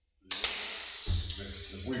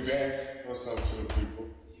We back. What's up to the people?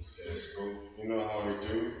 Let's go. You know how we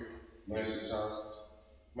do. Multitask.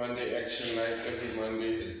 Monday action night every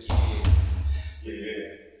Monday. Let's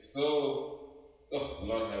Yeah. So, a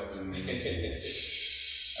lot happened. A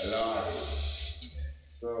lot.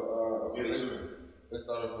 So, okay, let's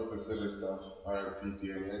start off with the silly stuff. R.I.P.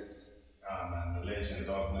 DMX. Man, the legend,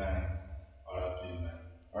 dog man. R.I.P. man.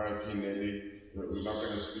 R.I.P. Nelly. We're not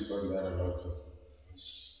going to speak on that a lot because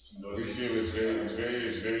we feel it's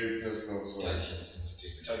very personal. So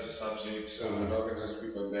it's a touchy subject. So we're not going to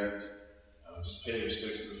speak on that. Just pay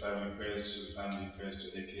respects to the family, prayers to the family, prayers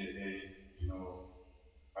to AKA. You know,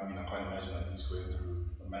 I mean, I can't imagine what he's going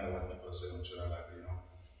through, no matter what people say,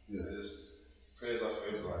 Yeah. Just prayers are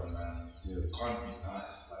for everyone, man. Yeah. It can't be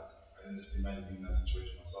nice. Like, I can just imagine being in that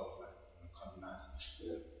situation myself. Like, it can't be nice.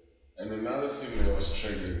 Yeah. And another thing that was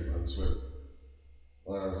trending on Twitter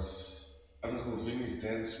was Uncle Vinny's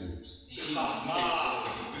dance moves. We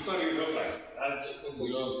started off like that.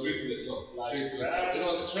 Straight to the top. Straight to the top. It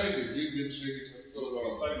was trending. You've been trending for so long.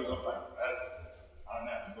 We started off like that. I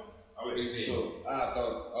don't know. I would say. So, I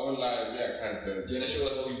thought, I would lie, I can't dance. You wanna show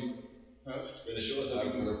us how we do this? Huh? You wanna show us how we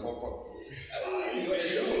do this? pop up. Do you wanna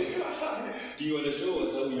show us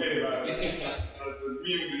how we do this? The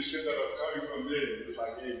memes and shit that are coming from there, it's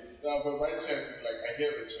like, hey. No, but my chat is like, I hear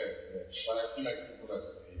the chat there, but I feel like people are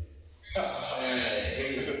just hating.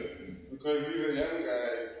 Because he's a young guy,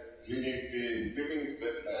 doing his thing, living his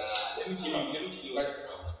best life. Let me tell you like, what the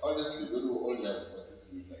problem. Honestly, when we were all young, we wanted to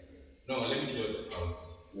live like that. No, let me tell you what the problem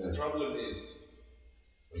is. Yeah. The problem is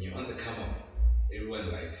when you're on the come up,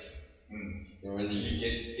 everyone likes you. Until you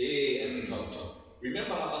get there at the top.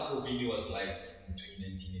 Remember how Uncle Vinny was like in 2019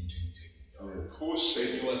 and 2020?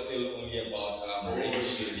 Bullshit. He was still only about being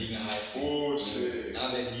a high Bullshit. Now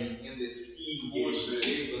that he's in the scene, getting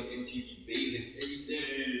games on MTV Base and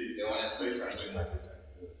everything, they want to see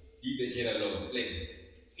leave the kid alone,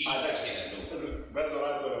 please. Leave the kid alone. That's what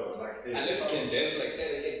I thought. I was like, hey, unless you can dance like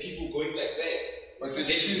that and get people going like that. But did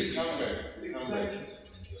you see his comeback? Exactly.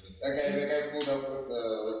 That guy pulled up with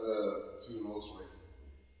the two Rolls Royces.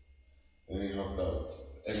 And he hopped out.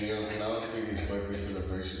 And he was announcing his birthday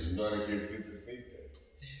celebration. You know what I mean? He did the same thing.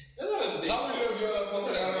 That's what I'm saying. How many of you are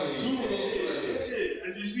popping out on two Rolls Royces?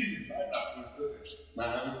 Did you see this lineup? Nah, I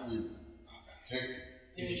haven't seen it. Check it.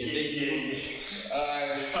 If you can make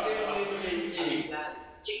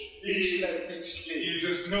You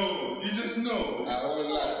just know. I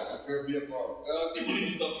won't lie. It's going to be a bomb. People need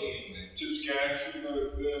to stop hating, man. Chips gang, it's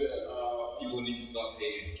there. People need to stop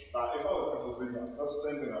hating. If I was Uncle Vinny, that's the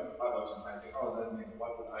same thing I thought to mind. If I was that nigga,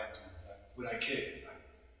 what would I do? Like, would I care? Like,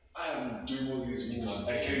 I am doing all these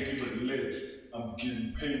moves. I'm getting people lit. I'm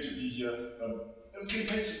getting paid to be here. I'm getting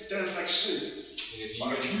paid to dance like shit.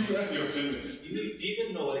 Fuck you and your opinion. Do you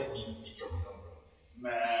even know what it means to be from hell, bro?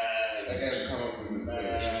 Man. That guy's come up with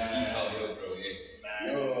insane. Have you seen how hell, bro, is? Yo.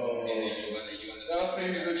 And then you wanna I'll say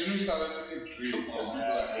he's a true South African dream. Come on,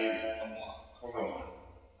 people are hating. Come on.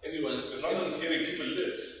 Everyone's as long as it's getting people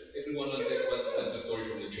lit. Everyone wants a story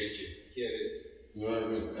from the trenches. Here it is. You know what I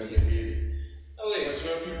mean? And easy. Oh, wait. But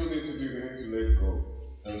what people need to do, they need to let go.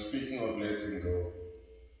 And speaking of letting go,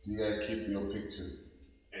 do you guys keep your pictures?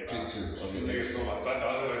 Yeah, pictures of your ex. I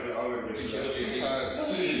was gonna get Pictures of your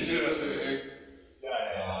ex.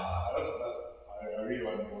 Yeah. That's that. I really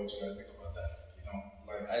want to know what you guys think about that. You know,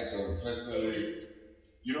 like I don't personally.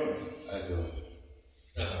 You don't. I don't.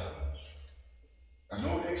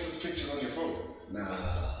 No ex's pictures on your phone.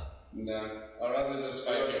 Nah. I'd rather just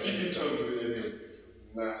find. Speaking terms of the anyway.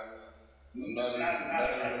 Not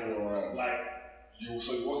even. Like you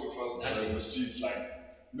walk across the streets like.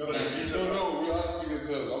 No, we are speaking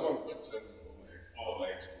terms. I'm on good terms with my ex. Oh,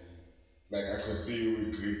 ex. Like I could see you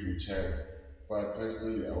with great we chat, but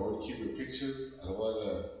personally, I won't keep your pictures. I don't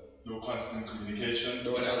wanna. No constant communication.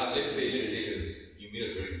 No, let's say this. You made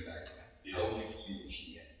a very black man. Yeah. How would you feel if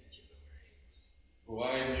she had pictures of her ex?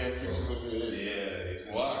 Why do you have pictures of your ex? Yeah,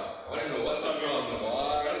 exactly. Why? What's the problem?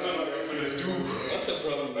 Why? That's not what we're finna do. What's the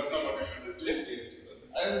problem? That's not what we're finna do. Let's get into it.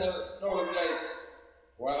 It's like,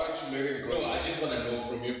 why aren't you letting go? No, I just wanna know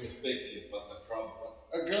from your perspective, what's the problem?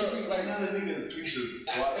 A girl, like another nigga's pictures.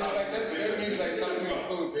 It's like that means like something is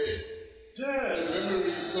still there. Yeah. The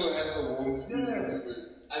memory still has the warmth. Yeah.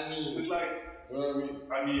 I mean, it's like, you know what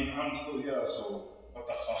I mean? I'm still here, so what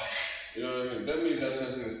the fuck? You know what I mean? That means that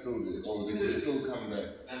person is still there, or they can still come back.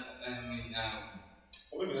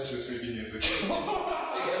 Maybe that's just 15 years ago.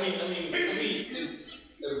 I mean,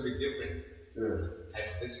 it's a little bit different. Yeah.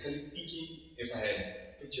 Hypothetically speaking, if I had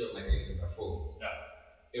a picture of my ex on my phone,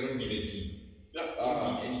 it wouldn't be that deep. It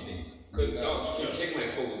wouldn't be anything. Because you can check my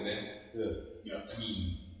phone, man. Yeah. I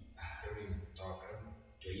mean, I don't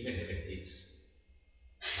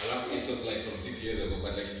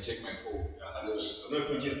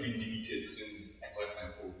pictures been deleted since I got my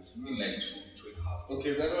phone. It's been like two and a half.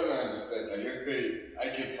 Okay, that one I understand. Like, let's say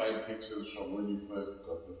I can find pictures from when you first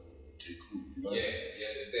got the phone. Okay, cool. You know? Yeah, you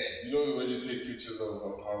understand. You know when you take pictures of a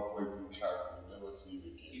PowerPoint in class and you never see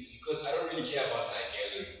it again. It's because I don't really care about my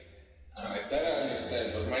gallery. That I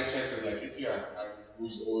understand, but my chat is like, if you're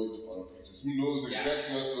who's always about pictures, who knows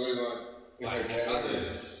exactly what's going on in my gallery.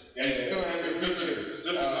 Others. Yeah, you still have it's pictures. It's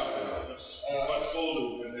different. It's like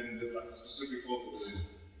folders, and then there's like a specific folder where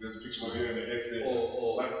there's a picture of here and the next day.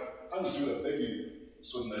 Like, how do you do that? They be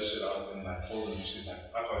sorting that shit out in like folders and shit. Like,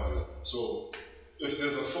 I can't do that. So, if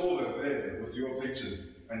there's a folder there with your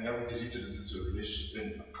pictures and you haven't deleted it since your relationship,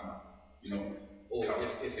 then come on, you know.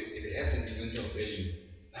 If it has sentimental value,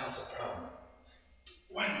 now it's a problem.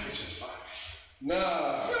 One picture's fine. Nah, a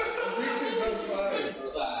picture's not fine.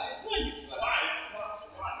 It's fine. It's fine. That's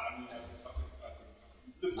fine. I mean, I could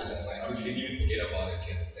that's fine. Because you didn't even forget about it,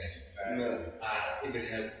 you understand? Exactly.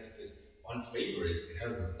 If it's on favorites, it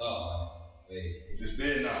has a star on it. It's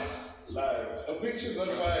there now. Live. A picture's not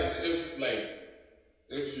fine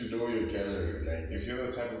if you know your gallery. Like, if you're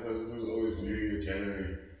the type of person who's always viewing your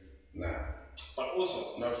gallery, nah. But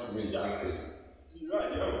also, Not for me, yeah, honestly. you're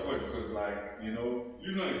right, you have a point because, like, you know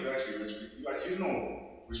exactly which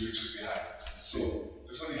pictures you have. So,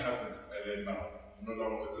 if something happens and then now you're no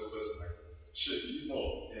longer with this person, like, shit,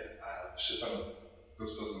 I have shit ton of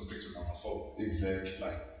this person's pictures on my phone. Exactly.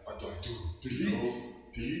 Like, what do I do? Delete.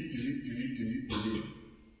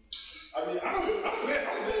 I mean, I was there,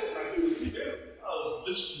 like, I was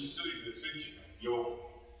literally sitting there thinking, yo,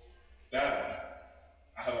 damn,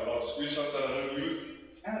 I have a lot of screenshots that I don't use,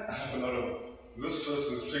 and I have a lot of this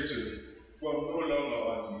person's pictures who I'm no longer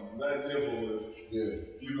on that level with. Yeah.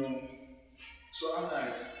 You know? So I'm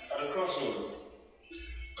like, at a crossroads.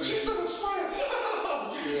 Because she still inspires.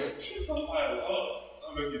 Yeah. She's still inspires. So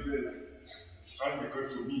I'm looking there like, this can't be good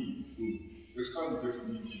for me. This can't be good for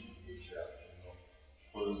me keeping this here, you know?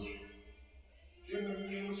 Because you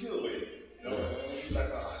feel away. You know? You feel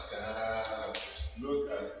like, oh, God, look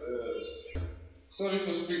at this. Sorry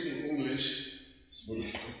for speaking English,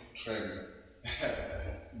 trend.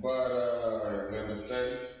 But you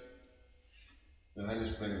understand? The hand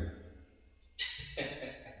is pregnant.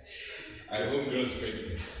 I hope girl's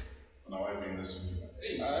pregnant. Now I bring this to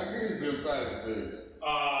you. I think it's your size, dude. It's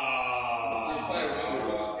your It's size,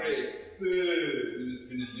 great. dude. It's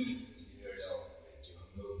been a minute since you heard out. Like, your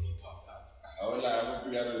nose being popped up. I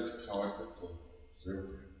would be out of the Kawatako.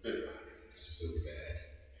 It's so bad.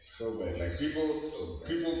 So bad. Like,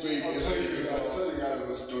 people think I'll tell you guys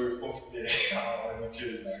a story of how I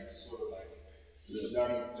became like sort of like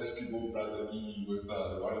young Eskimo brother B with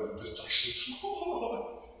one of the distractions.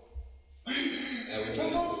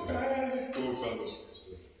 That's how bad it goes, fellas.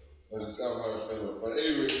 That's how it fell off. But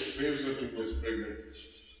anyway, Babes Looking was pregnant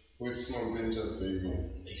with Small Ninja's baby.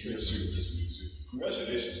 Me too.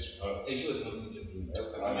 Congratulations to her. Actually, it's not just me.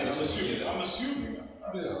 I'm assuming.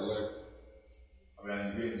 Yeah, like. I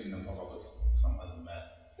mean, we ain't seen them pop up with some other man.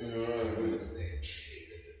 Yeah,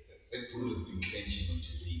 That Bruce been clenching on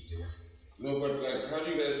 2 weeks ever since. no, but like, how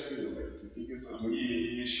do you guys feel? Like, do you think it's a good?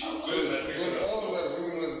 She good at that With picture. all the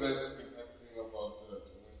rumors that's been happening about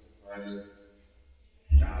domestic violence,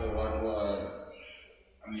 the what?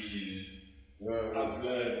 I mean, Yeah, I've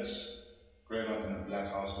learned growing up in a black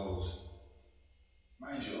household,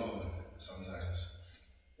 mind your own sometimes.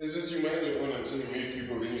 it's just you mind your own until you meet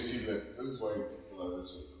people, then you see that this is why people are this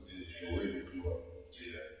way, the way they grew up.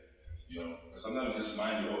 Yeah, you know, sometimes just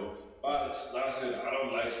mind your own. But like I said, I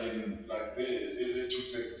don't like being like they're two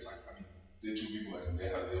things. Like, I mean, they're two people and they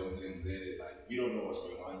have their own thing. They like, we don't know what's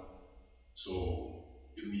going on. So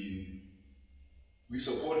I mean, we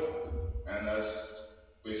support them, and that's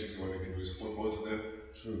basically what we can do. We support both of them.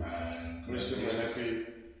 True. And Wish them a happy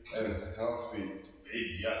and healthy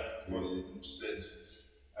baby. Yeah, of course, 100%.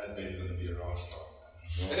 That baby's gonna be a rock star.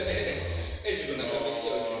 It's gonna come in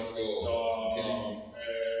here. I'm telling you. Man.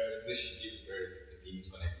 When she gives birth, the baby's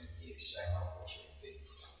gonna be shine out for things.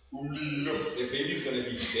 Umlilo. The baby's gonna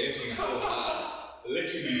be dancing so hard.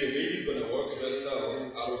 Literally, the baby's gonna work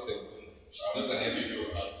herself out of the womb. She's not gonna have to go.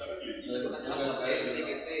 I'm telling you. She's gonna come up dancing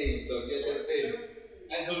and things, dog. You understand?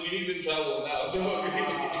 Until Vinny's in trouble now, dog.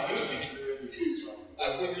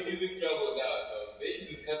 Until Vinny's in trouble now, dog. Baby's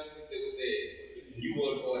just coming with the new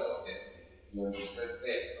world order of dancing. You understand? That's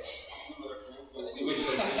that, dog. Anyways,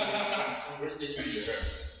 congratulations to her.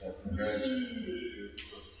 Yeah, congrats.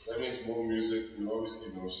 That means more music. We obviously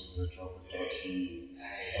know she's gonna drop a docu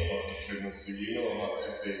about the pregnancy. You know how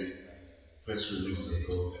SA press releases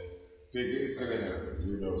go. It's gonna happen.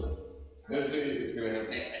 We know. Let's say it's gonna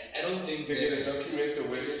happen. I don't think they're gonna document the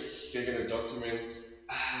wedding. They're gonna document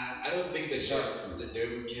I don't think the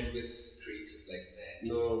Durban camp is creative like that.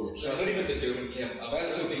 No, Not even the Durban camp.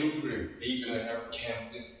 That's the blueprint. Baby's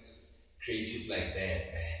camp is creative like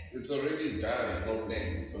that, man. It's already done.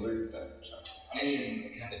 It's already done. Trust me.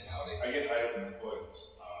 I kind of doubt it. I get hyped on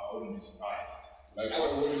sports. I wouldn't be surprised. Like, I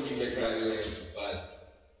wouldn't be surprised.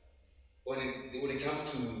 But when it comes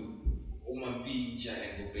to Oman Pincha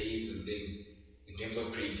and the babes and things, in terms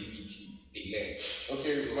of creativity, they lack.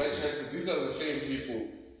 Okay, my chances, these are the same people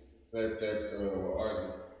that were on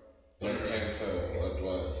Black Panther or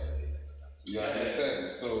what. You understand?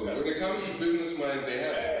 So when it comes to business mind, they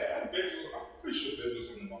have. I'm pretty sure Babe was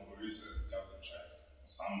on the Maporisa and got on track.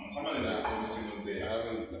 Someone in that conversation was there. I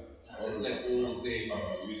haven't. It's like all day.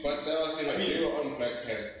 But that was saying, like, they were on Black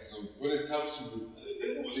Panther. So when it comes to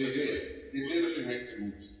they definitely make the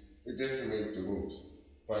moves. They definitely make the moves.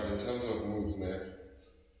 But in terms of moves, man,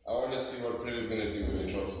 I want to see what Pretty's gonna do when he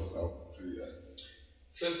drops this album. Pretty good.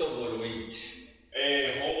 First of all, wait.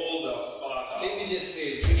 Hey, hold the fuck up. Let me just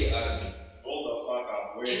say, pretty ugly. Hold the fuck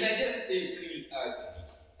up. Wait. Can I just say, pretty ugly?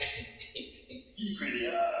 Pretty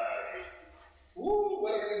ugly. Woo,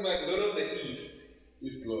 what is my Lord of the East?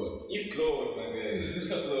 East Lord. East Lord, my guy.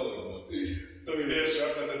 East Lord. So we there's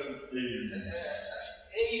rapper that's an Aries.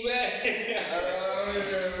 Hey, man.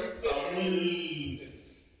 I mean,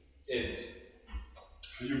 it's.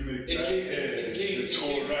 You make that head, the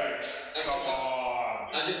thorax. Come on.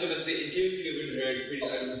 I'm just gonna say, in case you haven't heard Pretty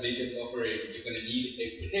Ugly's latest offering, you're gonna need a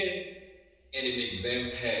pen and an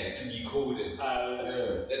exam pad to decode it.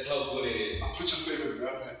 That's how good it is. Put your favorite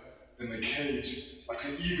rapper in the cage, like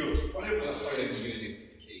an eagle. Whatever the fuck. Put an eagle in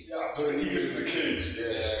the cage. Yeah, put an eagle in the cage.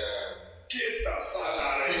 Get the fuck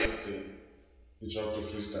out of here. He dropped a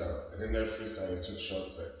freestyle, and in that freestyle he took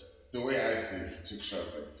shots at. The way I see it, he took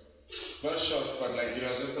shots at. Not shots, but like, it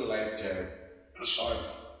was just a light jab.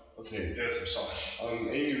 Shots. Okay. There's some shots. On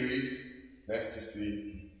Aries, nice to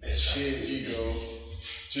see. Shane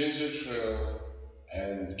Eagles, Ginger Trail,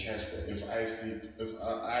 and Casper. If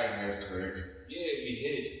I had correct. Yeah,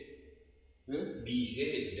 behead. Yeah?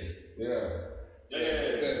 Behead. Yeah.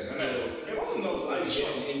 It wasn't no light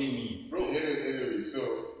shot. Enemy. Bro, hidden enemy. So,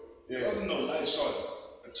 yeah. It wasn't no light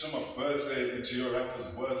shots. A term of birthday into your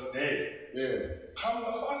rapper's worst day. Yeah. Come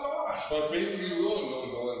the fuck off. But basically, we all know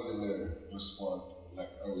no one's gonna respond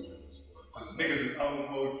like I would respond. Because the nigga's in album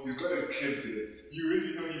mode, he's got his kid there. You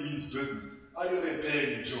already know he means business. Are you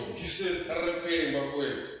repaying, Joe? He says, I'm repaying, but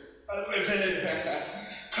wait. I'm repaying.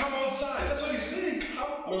 Come outside. That's what he's saying.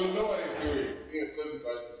 No, you know what he's doing? It's because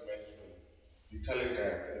about his management. He's telling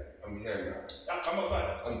guys that I'm here now. Yeah, come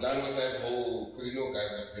outside. I'm done with that whole, because you know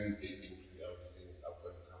guys have been vaping pretty obviously since up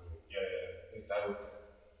and coming. Yeah. He's done with that.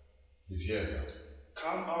 He's here now.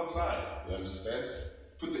 Come outside. You understand?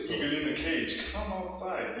 Put the eagle in the cage. Come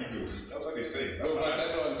outside, eagle. That's what they say. No, but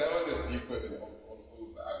that one is deeper than all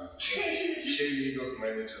of the others. Shane Eagle's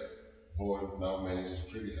manager, Vaughn, now manages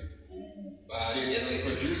Pretty Ugly. Shane's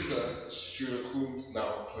producer, Shooter Coombs,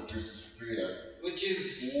 now produces Pretty Ugly. Which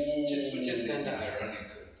is kind of ironic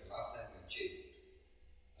because the last time we checked,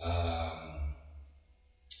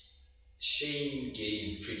 Shane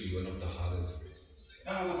gave Pretty one of the hardest verses.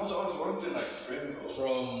 I was about to ask, weren't they like friends?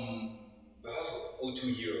 From the hustle. 02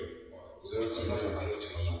 Euro.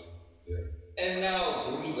 Yeah. And now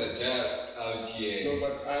Bruce are just out here. No,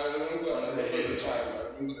 but I remember the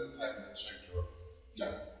time that check dropped.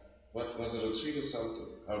 Yeah. What was it, a tweet or something?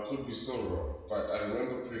 I could be so wrong, but I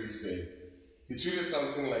remember Pretty saying he tweeted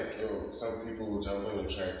something like, "Yo, some people will jump on your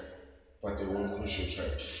track, but they won't push your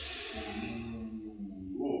track."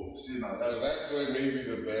 Oh, see now that's where maybe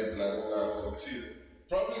the bad blood starts. See,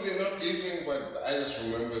 probably they're not beefing, but I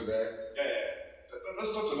just remember that.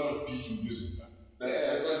 That's not a lot of beef in music, man.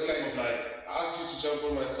 It was like I asked you to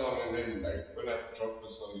jump on my song, and then like when I drop the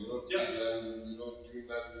song, you don't say nothing, you don't do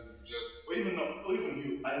nothing, you just. Or even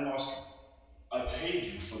you, I didn't ask you. I paid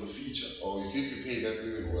you for the feature. Oh, you see, if you paid, that's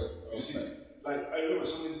even worse. You see, like I remember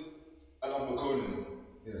something. Alan McConan.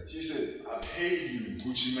 Yeah. He said, "I paid you,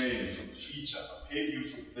 Gucci Mane, for the feature. I paid you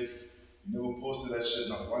for the video. You never posted that shit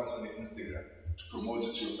not once on your Instagram to promote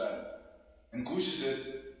it to your fans." And Gucci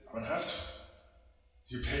said, "I don't have to.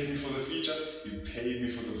 You paid me for the feature. You paid me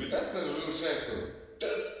for the video." That's a real fact, though.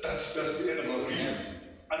 That's the end of our agreement.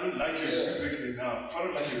 I don't like your music enough. I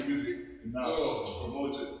don't like your music enough to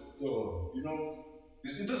promote it. You know, it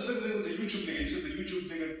does the same thing with the YouTube nigga. He said the YouTube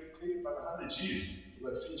nigga paid him like 100 G's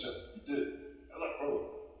for that feature. He did. I was like, bro,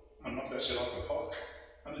 I'm gonna knock that shit off the park.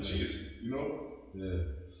 100 G's, you know? Yeah.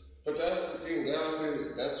 But that's the thing.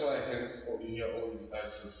 That's why hence you hear all these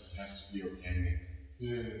artists has to be organic.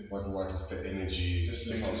 But what is the energy?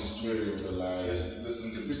 How spirit of the life?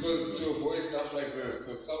 Because to avoid stuff like this,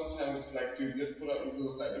 because sometimes like dude, let's put our ego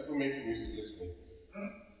aside. If we're making music, let's make music.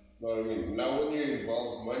 You know what I mean? Now when you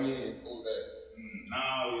involve money and all that,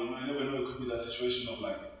 now you never know. It could be that situation of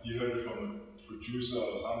like he heard it from a producer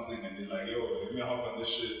or something, and he's like, "Yo, let me hop on this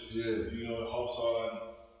shit." Yeah. Hops on.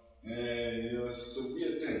 Yeah, it's a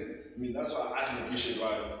weird thing. I mean, that's why I can appreciate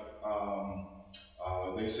why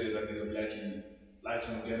they say that nigga Blackie likes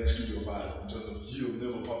an organic studio vibe in terms of he'll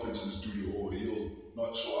never pop into the studio or he'll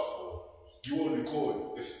not show up or you won't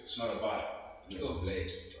record if it's not a vibe. Yo,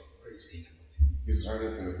 Blackie, what are you saying? his run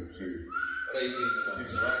is gonna be crazy. What are you saying?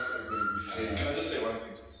 His run is gonna be crazy. Can I just say one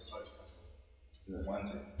thing? Sorry to cut you off. One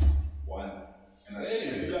thing.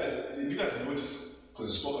 And you guys notice, because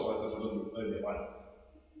we spoke about this a little bit earlier on,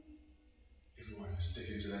 everyone is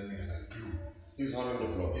sticking to that nigga like glue. He's hot on the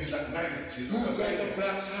block. He's like magnets. He's like a magnet.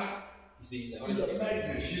 He's a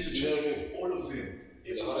magnet. He's a champion. All of them.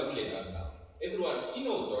 He's the hottest kid out now. Everyone,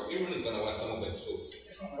 dog, everyone is gonna want some of that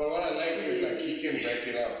sauce. But what I like is like he can back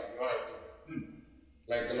it up. You know what I mean?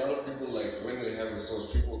 Like a lot of people, like when they have a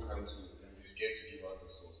sauce, people come to and they're scared to give out the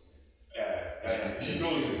sauce. He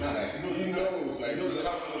knows it's nice. He knows it's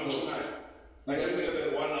comfortable. Like that nigga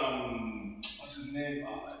that won, what's his name?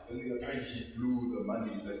 The nigga apparently he blew the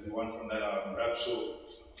money that he won from that rap show.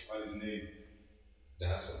 What's his name? The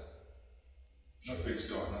Hustle. Not Big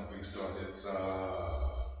Star. It's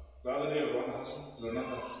the other nigga that won the Hustle. There's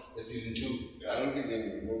another. The season 2. I don't think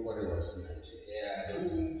nobody watched season 2. Yeah,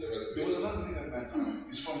 there was another nigga, man.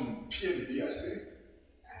 He's from PNB, I think.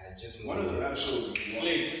 Just one of the rap shows.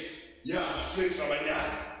 Flakes. Yeah, Flakes Abanya.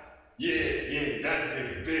 Yeah, that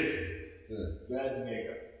nigga big. That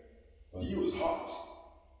nigga. He was hot.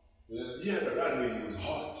 He had a run where he was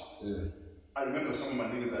hot. I remember some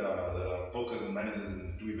of my niggas that are bookers and managers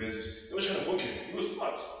and do events, they were trying to book him. He was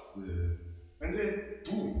hot. And then,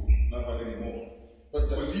 boom, not hot anymore. But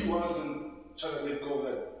because he wasn't trying to let go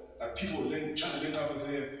that people were trying to link up with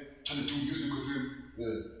him, trying to do music with him.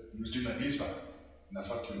 He was doing that beats back. Nah,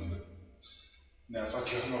 fuck you, nigga. Nah, fuck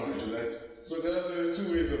you, I'm not gonna do that. So there's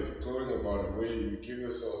 2 ways of going about it, where you give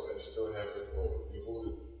your sauce and you still have it, or you hold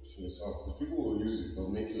it for yourself. Because people will use it,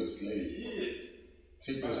 they'll make you a slave.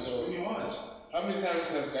 Take the sauce. Really hard. How many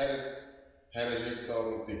times have guys had a hit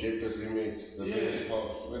song, they get the remix, the big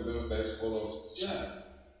pops, when those guys fall off?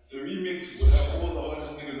 The remix would have all the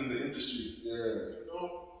hottest niggas in the industry.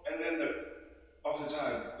 And then off the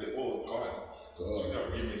time, they all gone. So we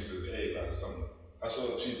got remixes. Hey, brother, something. I saw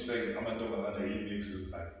a tweet saying, I'm not doing another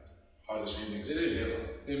remixes, like, hardest remixes ever.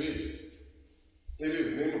 It is.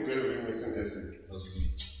 Name a better remix in SA. I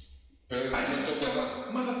just got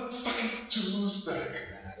a motherfucking two-stack.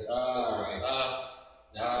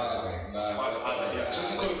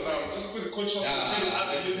 Just because the coach shots the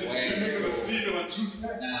niggas are sleeping on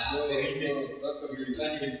two-stack. The remix. You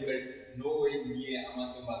can't even put it. It's nowhere near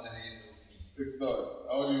Amantombazane and no sleep. It's not.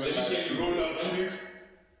 I don't even like it. Roll out remix.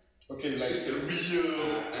 Okay, like it's the real.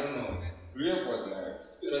 I don't know, man. Real was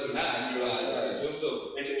nice. It was nice. In terms of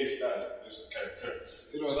AKA Stars, this is kind of current.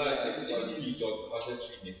 It was like if you talk the hottest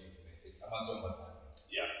remixes, it's Amantombazane.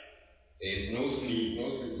 Yeah. There's no sleep. No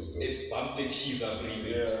sleep is good. It's Bump the Cheese Up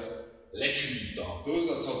remix. Literally, dog. Those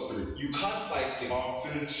are top 3. You can't fight them. Bump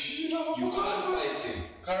the Cheese Up. You can't fight them.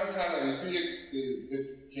 Kara, you see if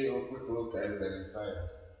KO put those guys that inside.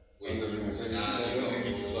 In the remix, have you seen that song?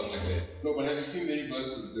 Remix a song like that. No, but have you seen the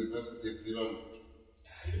verses they did on?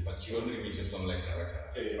 But you don't remix a song like Kara.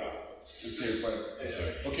 Hey, bro.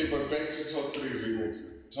 Okay, but back to top 3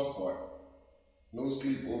 remixes. Top 1. No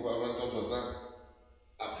Sleep over Amantombazane.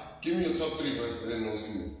 Give me your top 3 verses and No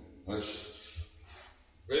Sleep.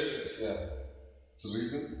 Verses? Yeah. The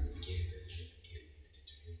reason?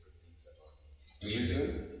 The reason?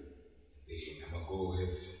 Then I'm gonna go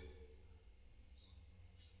with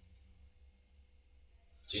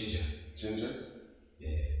Ginger?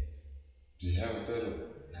 Yeah. Do you have a third one?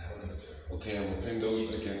 Nah, I don't have a third one. Okay, I'm gonna pin those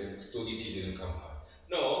against. Stogie T didn't come out.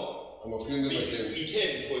 No. I'm gonna pin them against. We can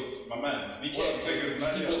put, my man, we can say it's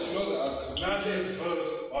Nadia. But you know the outcome. Nadia's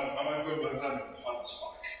verse on Amantombazane hot as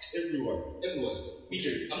fuck. Everyone. We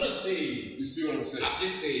can. I'm not saying. You see what I'm saying? I'm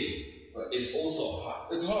just saying. It's also hard.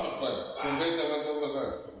 It's hard, but compared to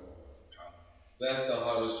Amantombazane, that's the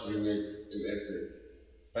hardest remix in SA.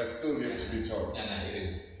 But still yet to be told. Nah, it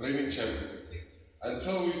is. Reigning champion. Yes.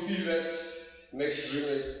 Until we see that next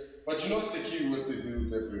remix. But you know what's the key what they do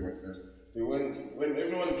with that remix is when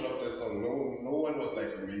everyone dropped that song, no one was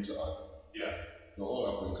like a major artist. Yeah. They're all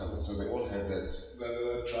up and coming, so they all had that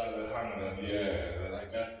drive, that hung, that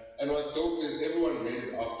like that. And what's dope is everyone made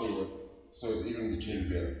it afterwards, so it even became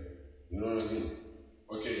better. You know what I mean?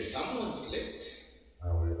 Okay. Someone slipped.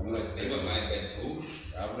 I'm not saying Never mind that, bro.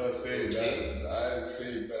 I'm not saying that. I ain't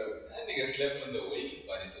saying that. That nigga slept on the wave,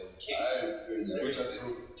 but it's okay. I ain't saying that.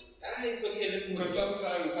 It's okay, let's move. Because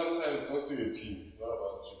sometimes it's also your team. It's not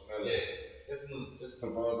about your talent. Yeah, let's move. It's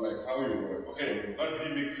about like how you work. Okay, what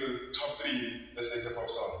remixes top 3, let's say, hip hop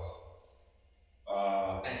songs?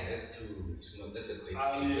 That's too much. That's a big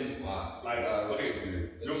Aliens, fast. like, okay,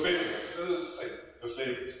 your favorites. Let's just say your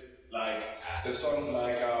favorites. Like, the songs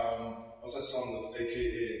like, what's that song with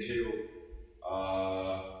AKA and KO?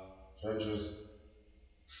 Rangers.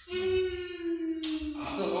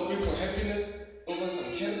 Still hoping for happiness over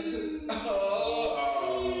some characters.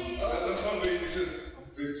 That song where he says, I'm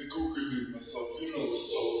busy googling myself, you know,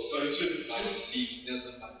 soul searching. Like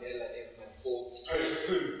Nelson Mandela is my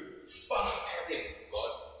spokesperson. Fuck.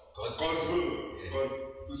 God's will. Yeah.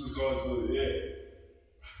 This is God's will, yeah.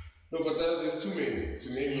 No, but there's too many. To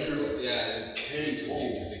name like yeah, it's KO.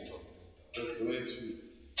 That's way too.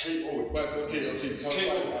 KO. But okay, top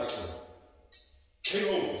 5 artists.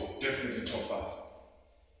 KO is definitely top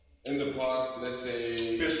 5. In the past, let's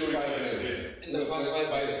say best storytelling again. In the past 5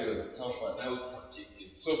 years, top 5. Now it's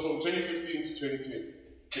subjective. So from 2015 to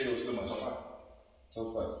 2020, KO is still my top 5.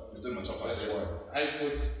 Top 5. It's still my top 5. That's one. I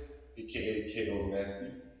put AKA KO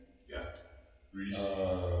Nasty. Yeah. Reese.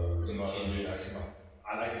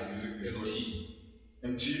 I like his music. It's good.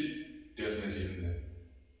 MT, definitely in there.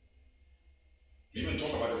 We even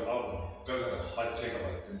talk about his album. You guys have a hot take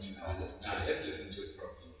about MT's album. Let's listen to it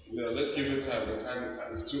properly. Yeah, let's give it time.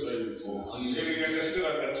 It's too early to. You're gonna sit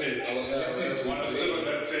on that tape. I want to sit on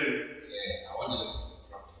that tape. Yeah, I want to listen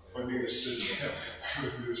properly. Funny as shit.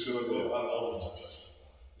 Shit on the albums.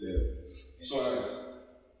 Yeah. So that's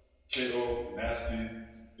KO, Nasty,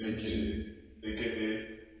 MT, AKA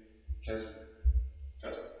Casper.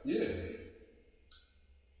 Yeah.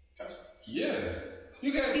 Casper. Yeah.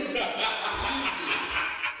 You guys are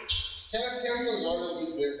Casper's one of the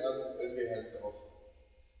best artists SA has to offer.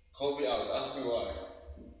 Call me out. Ask me why.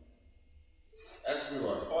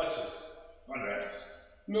 Artists, not rappers.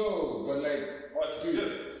 No, but like artists.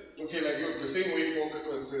 Yes. Okay, like look, the same way Fonka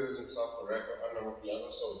considers himself a rapper under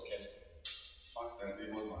Mapiano, so is Casper. Fuck that, they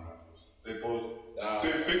both are rappers. They both.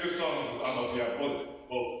 Their biggest songs is Amapiano.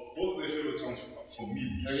 Both their favorite songs for me.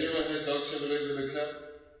 Have you ever heard Dog Chevrolet's in the club?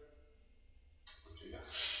 Okay,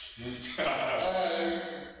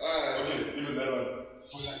 okay, even that one.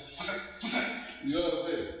 Fusak. You know what I'm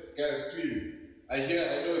saying? Guys, please. I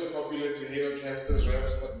know it's popular to hate on Casper's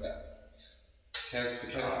raps, but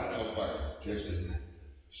Casper's top 5.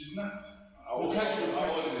 She's not. I won't argue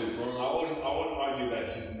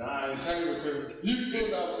that he's nice. He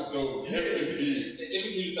filled out the dope. Definitely.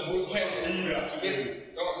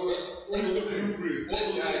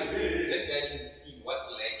 That guy can see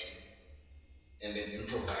what's lacking and then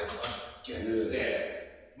improvise on it. Do you understand?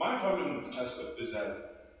 My problem with Casper is that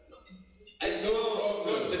there's no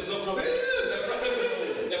problem.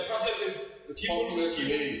 The problem is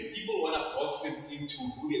people want to box him into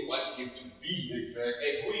who they want him to be. Exactly.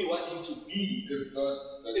 And who you want him to be is not.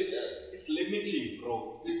 It's limiting,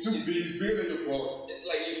 bro. It's too big. It's bigger than your box. It's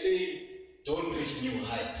like you say, don't reach new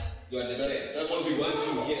heights. You understand? That's what we want to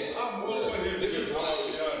hear. I'm all for him. This is why.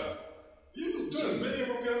 He was doing as many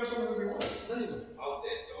Amapiano songs as he wants. It's not even about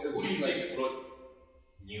that, though. Who do you think brought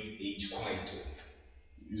New Age Kwaito?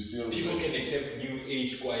 People can accept New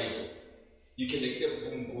Age Kwaito. You can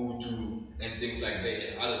accept Unguju and things like that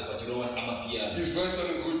and others, but you don't want Amapiano. His verse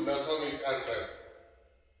sounded good. Now tell me you can't rap.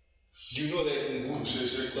 Do you know that Unguju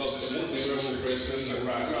is the most memorable verse?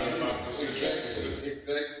 Exactly.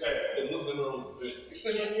 The most memorable verse.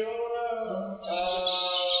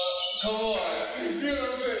 Come on. You see what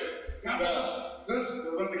I'm saying? That's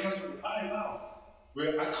the Casper where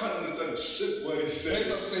I can't understand shit what he said.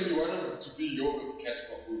 Next I'm saying you want him to be your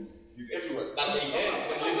Casper. He's everyone's. But he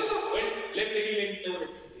dance. Let me know when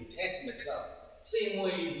they dance in the club. Same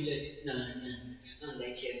way you be like, nah, I'm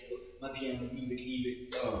like Casper, my piano, leave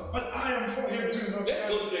it. But I am for him doing that. Let's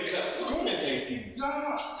go to the club. We're going to that thing.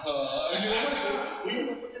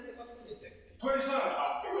 Poison,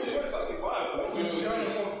 piano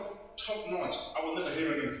songs top notch. I will never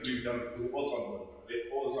hear anything to do piano because they all sound good. They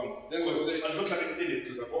all sound. I look like an idiot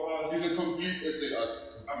because I go out. He's a complete essay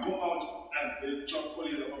artist. I go out and they drop all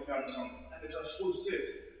these piano songs and it's a full set.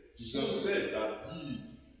 He's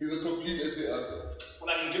a complete essay artist. Well,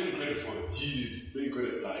 I can give him credit for it. He's very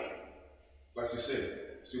good at like you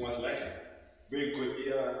said, see what's lacking. Very good.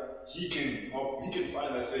 Yeah, he can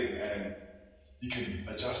find that thing and he can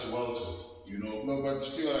adjust well to it. You know. No, but you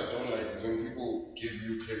see what I don't like is when people give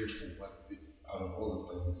you credit for what out of all the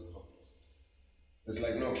stuff is a compliment. It's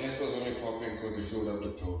like, no, Casper's only popping because he filled up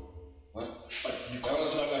the dough. What? But you can't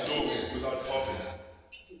fill up the dough without popping.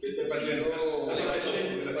 But then, that's what I tell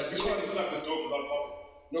you, is that you can't fill up the dough without popping.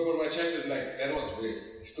 No, but my chat is like, that was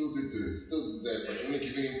weird. He still did this, still did that, but you're only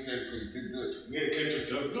giving him credit because he did this. Yeah, it came to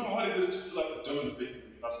Durban. No, how did this to fill up the dough in the baby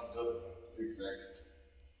when you're not from Durban? Exactly.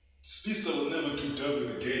 Speedster will never do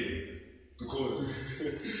Durban again because you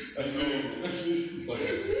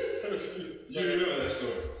remember that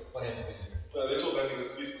story. What happened with him? Well, they told that nigga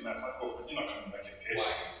Speedster, nah, fuck off, but you're not coming back again. Why?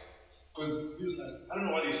 Because he was like, I don't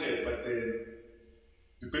know what he said, but then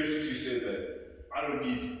he basically said that I don't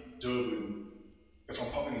need Durban. If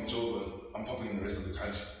I'm popping in Durban, I'm popping in the rest of the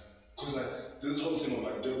country. Because like, this whole thing of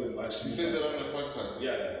like Durban likes to He said that on the podcast.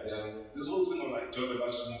 Yeah. This whole thing of like Durban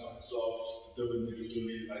likes to move by itself. The Durban niggas don't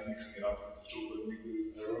really like mixing it up with the Joburg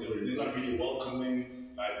niggas. They're not really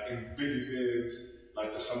welcoming, like in big events,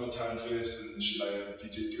 like the summertime fest and shit like that.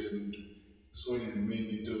 DJ Durban, it's only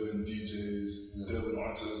mainly Durban DJs, Durban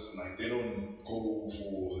artists, and like they don't go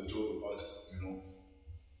for the Joburg artists, you know.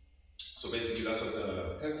 So basically, that's what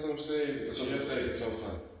the Handsome say. That's what they say. It's so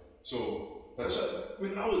fun. So that's what,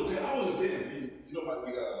 when I was there. You know my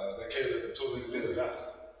nigga, that came that told me later that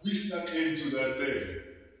we snuck into that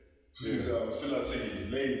thing. His filler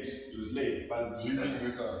thingy, late. It was late, but leaving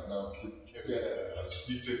this out now. Yeah, we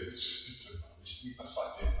sneaked in. We sneaked the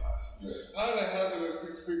fuck in. Yeah. How the hell did a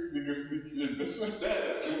 6'6" nigga sneak in? That's what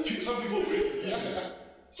some people were already leaving.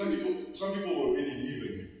 Some people were already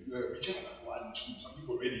leaving. Yeah. We came at like 1, 2. Some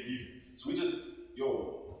people were already leaving. So we just,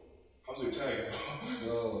 how's your tag?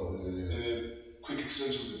 And then quick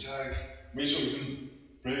exchange of the tag. Make sure you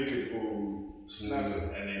didn't break it or snap it.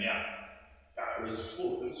 And then it was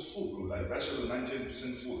full. It was full, bro. Like that shit was 98%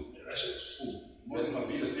 full. Yeah, that shit was full. Most of my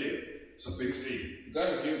beat stadium. It's a big stadium. You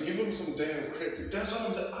gotta give him some damn credit. That's what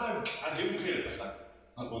I'm saying. I give him credit, but like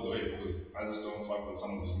not all the way because I just don't fuck with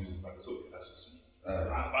some of his music. But it's okay. That's just me.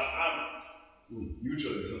 But I'm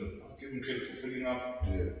neutral in terms. I'll give him credit for filling up.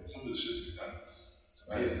 Yeah. Some of the shit he's done. It's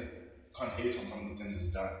amazing. Can't hate on some of the things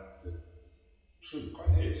he's done. Yeah. True.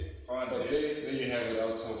 Can't hate. But then you have it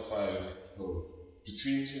out top 5.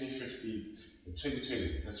 Between 2015 and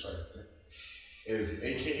 2020. That's right. Is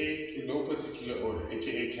AKA in no particular order.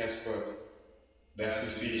 AKA Casper, Nasty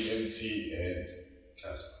C, MT, and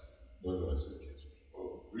Casper. No, I said Casper.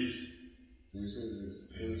 Oh, Reese. Did you say Reese?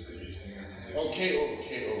 I didn't say Reese. Oh, KO.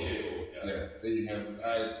 Yeah. Then you have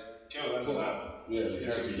KO, that's an yeah, you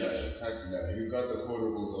can't deny. He's got the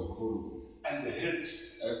quotables on quotables. And the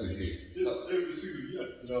hits. Yes, every single year.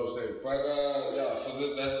 You know what I'm saying? But for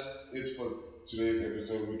this, that's it for today's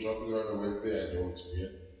episode. We're dropping it on a Wednesday, I know it's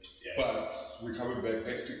weird. Yeah. But we're coming back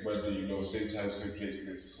next week Monday, same time, same place,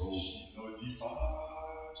 let's go. The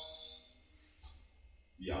vibes.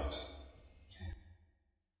 We out.